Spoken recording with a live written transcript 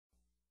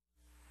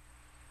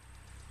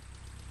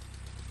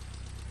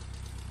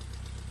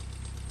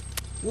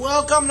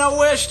Welcome to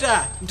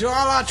Worcester.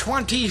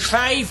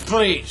 $1.25,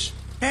 please.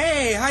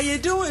 Hey, how you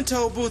doing,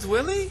 Toll Booth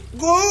Willie?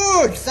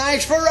 Good.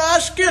 Thanks for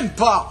asking,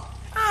 pal.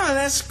 Oh,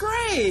 that's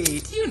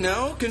great. You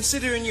know,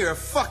 considering you're a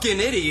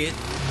fucking idiot.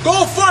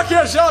 Go fuck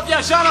yourself,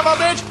 you son of a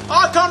bitch.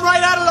 I'll come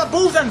right out of the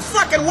booth and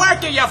fucking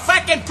work you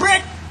fucking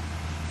prick.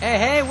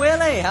 Hey,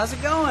 Willie, how's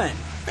it going?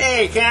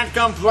 Hey, can't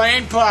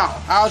complain, pal.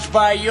 How's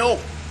by you?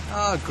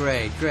 Oh,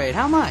 great.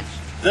 How much?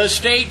 The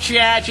state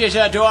charges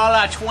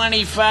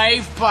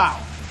 $1.25, pal.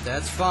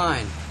 That's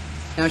fine.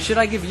 Now, should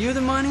I give you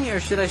the money,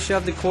 or should I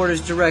shove the quarters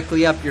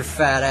directly up your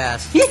fat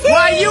ass?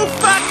 Why, you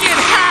fucking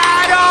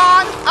hard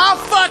on? I'll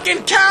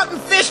fucking count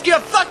and fist your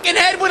fucking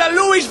head with a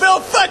Louisville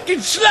fucking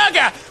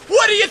slugger.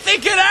 What do you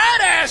think of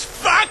that, ass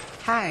fuck?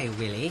 Hi,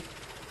 Willie.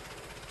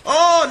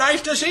 Oh,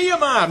 nice to see you,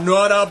 Mom.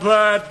 Not a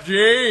bad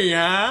day,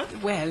 huh?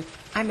 Well,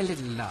 I'm a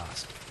little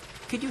lost.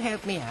 Could you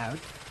help me out?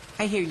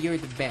 I hear you're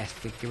the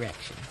best with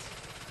directions.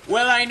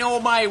 Well, I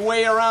know my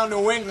way around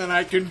New England,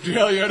 I can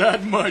tell you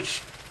that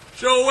much.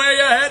 So where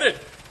you headed?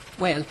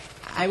 Well,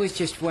 I was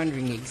just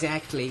wondering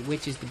exactly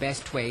which is the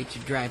best way to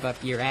drive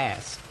up your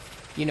ass.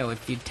 You know,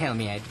 if you'd tell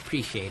me, I'd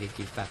appreciate it,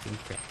 you fucking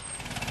prick.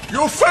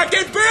 You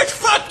fucking bitch!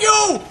 Fuck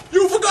you!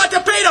 You forgot to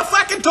pay the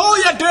fucking toll,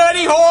 you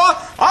dirty whore!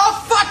 I'll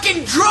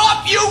fucking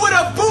drop you with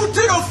a boot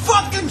to the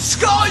fucking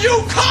skull,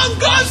 you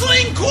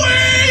cum-guzzling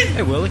queen!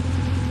 Hey, Willie.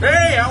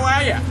 Hey, how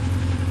are ya?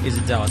 Here's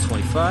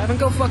 $1.25, and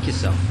go fuck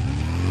yourself.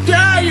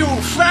 Die, you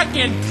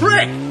fucking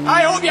prick!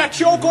 I hope you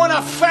choke on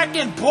a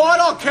fucking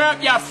bottle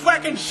cap, you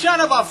fucking son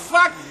of a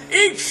fuck!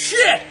 Eat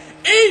shit!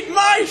 Eat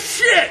my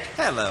shit!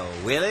 Hello,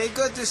 Willie.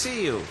 Good to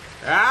see you.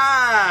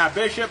 Ah,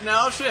 Bishop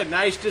Nelson,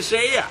 nice to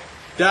see you.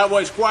 That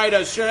was quite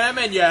a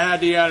sermon you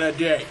had the other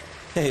day.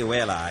 Hey,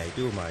 well, I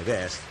do my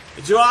best.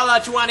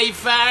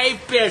 $1.25,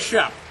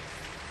 Bishop.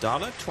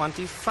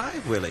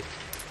 $1.25, Willie.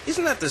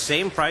 Isn't that the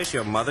same price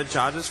your mother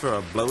charges for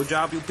a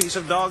blowjob, you piece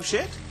of dog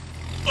shit?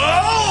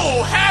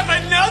 Oh, have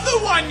another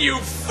one, you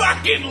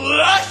fucking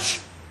lush!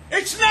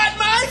 It's not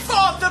my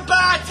fault the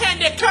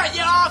bartender cut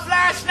you off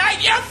last night,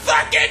 you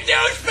fucking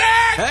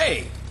douchebag!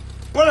 Hey!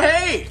 Well,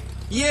 hey!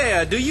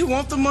 Yeah, do you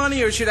want the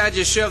money, or should I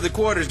just shove the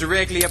quarters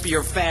directly up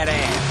your fat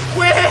ass?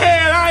 Well,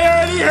 I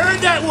already heard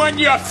that one,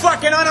 you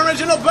fucking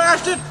unoriginal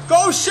bastard!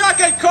 Go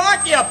suck a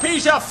cock, you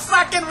piece of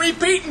fucking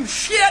repeating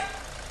shit!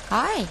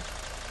 Hi.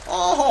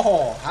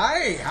 Oh,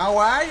 hi, how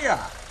are ya?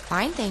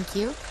 Fine, thank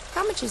you.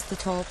 How much is the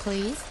toll,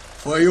 please?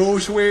 For you,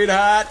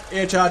 sweetheart,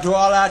 it's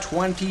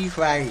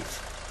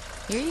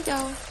 $1.25. Here you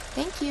go.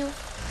 Thank you.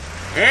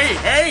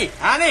 Hey,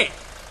 honey,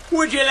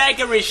 would you like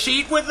a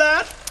receipt with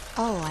that?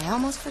 Oh, I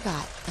almost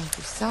forgot. Thank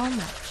you so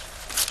much.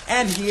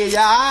 And here you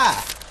are.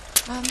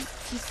 Do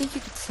you think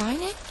you could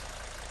sign it?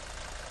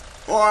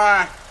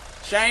 Or,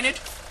 sign it?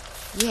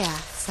 Yeah,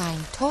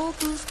 signed. Toll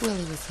Booth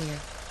Willie was here.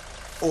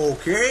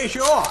 Okay,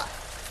 sure.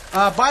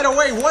 By the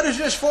way, what is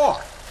this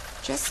for?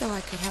 Just so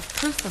I could have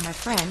proof for my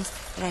friends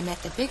that I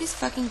met the biggest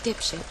fucking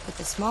dipshit with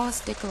the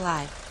smallest dick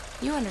alive.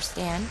 You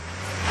understand?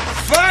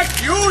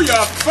 Fuck you,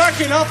 you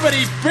fucking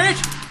uppity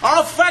bitch!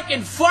 I'll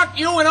fucking fuck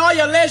you and all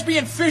your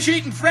lesbian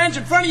fish-eating friends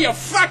in front of your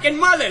fucking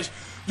mothers!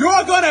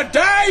 You're gonna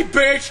die,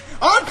 bitch!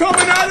 I'm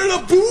coming out of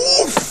the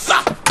booth!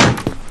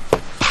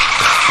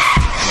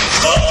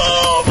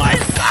 Oh, my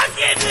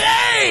fucking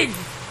leg!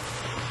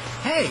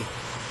 Hey,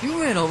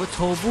 you ran over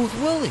Toll Booth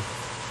Willie.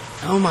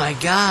 Oh, my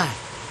God.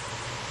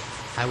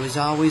 I was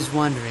always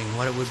wondering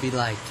what it would be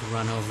like to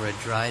run over a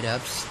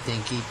dried-up,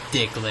 stinky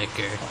dick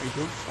licker. Oh,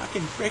 you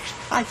fucking pricks.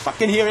 I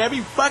fucking hear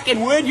every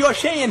fucking word you're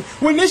saying.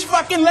 When this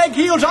fucking leg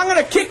heals, I'm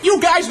gonna kick you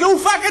guys new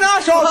fucking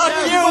assholes. Fuck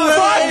you,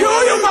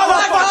 you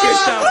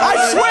motherfuckers! I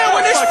swear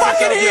when this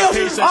fucking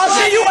heals, I'll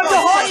see you at the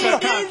hospital.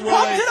 Come to the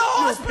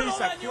hospital,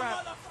 you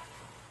motherfucker!